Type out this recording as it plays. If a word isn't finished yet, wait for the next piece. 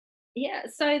Yeah,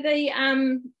 so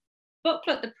the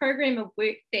booklet, the program of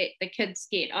work that the kids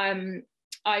get,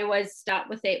 I always start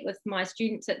with that with my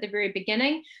students at the very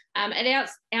beginning. It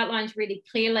outlines really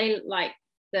clearly like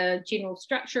the general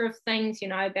structure of things,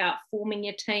 about forming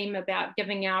your team, about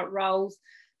giving out roles,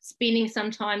 spending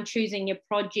some time choosing your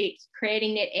project,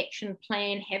 creating that action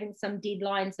plan, having some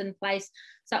deadlines in place.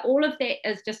 So all of that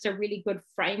is just a really good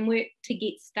framework to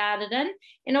get started in.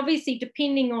 And obviously,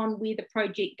 depending on where the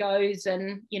project goes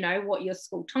and, what your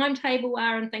school timetable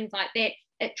are and things like that,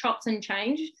 it chops and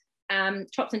changes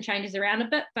around a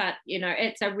bit, but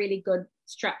it's a really good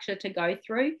structure to go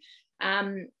through.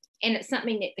 And it's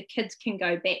something that the kids can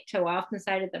go back to. I often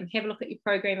say to them, have a look at your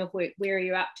program of work. Where are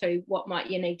you up to? What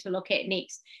might you need to look at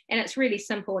next? And it's really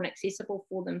simple and accessible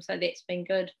for them. So that's been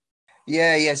good.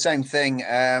 Yeah, same thing.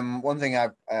 One thing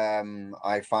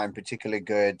I find particularly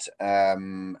good,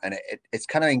 and it's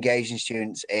kind of engaging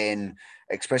students in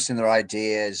expressing their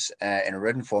ideas in a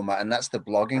written format, and that's the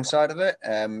blogging side of it.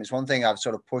 It's one thing I've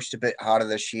sort of pushed a bit harder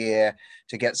this year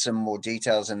to get some more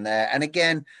details in there. And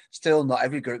again, still not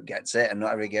every group gets it, and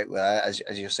not every group, as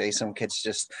you'll see, some kids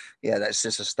just, that's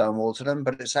just a stone wall to them.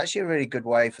 But it's actually a really good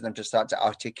way for them to start to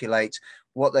articulate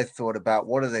what they've thought about,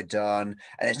 what have they done.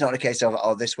 And it's not a case of,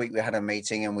 oh, this week we had a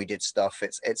meeting and we did stuff.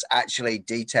 It's actually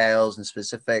details and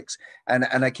specifics. And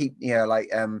I keep,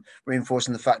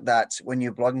 reinforcing the fact that when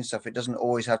you're blogging stuff, it doesn't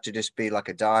always have to just be like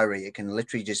a diary. It can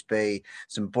literally just be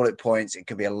some bullet points. It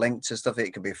could be a link to stuff.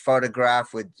 It could be a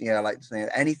photograph with,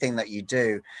 anything that you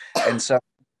do. And so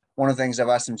one of the things I've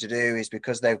asked them to do is,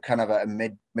 because they're kind of at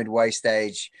a midway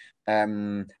stage,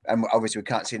 and obviously we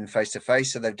can't see them face to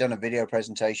face, so they've done a video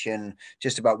presentation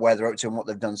just about where they're up to and what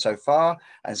they've done so far.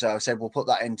 And so I said, we'll put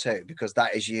that in too, because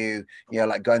that is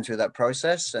like going through that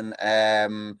process. And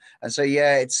so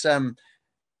it's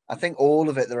I think all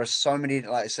of it, there are so many,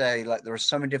 like I say, like there are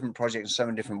so many different projects and so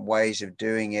many different ways of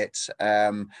doing it.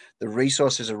 The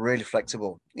resources are really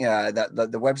flexible. That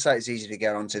the website is easy to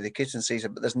get onto, the kids can see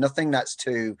it, but there's nothing that's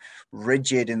too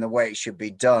rigid in the way it should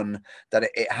be done that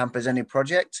it hampers any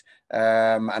project.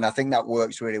 And I think that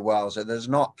works really well. So there's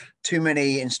not too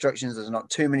many instructions. There's not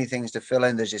too many things to fill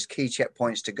in. There's just key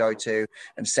checkpoints to go to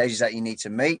and stages that you need to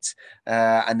meet.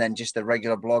 And then just the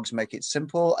regular blogs make it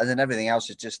simple. And then everything else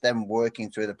is just them working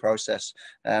through the process.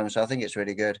 So I think it's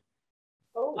really good.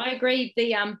 I agree.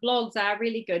 The blogs are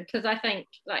really good, because I think,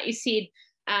 like you said,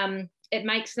 it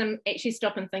makes them actually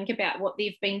stop and think about what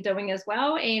they've been doing as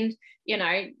well. And,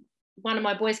 one of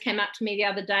my boys came up to me the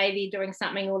other day, they're doing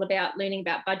something all about learning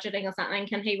about budgeting or something,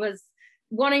 and he was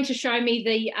wanting to show me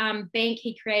the bank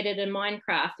he created in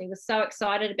Minecraft. He was so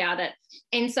excited about it.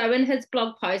 And so in his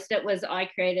blog post, it was, I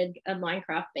created a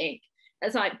Minecraft bank.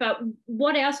 It's like, but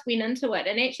what else went into it?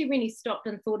 And actually, when he stopped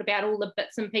and thought about all the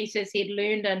bits and pieces he'd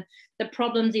learned and the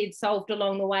problems he'd solved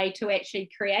along the way to actually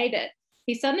create it,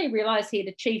 he suddenly realized he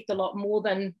had achieved a lot more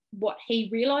than what he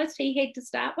realized he had to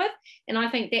start with. And I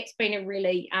think that's been a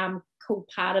really cool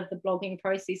part of the blogging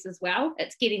process as well.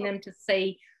 It's getting them to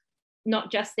see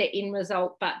not just that end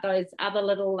result, but those other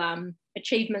little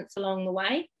achievements along the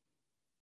way.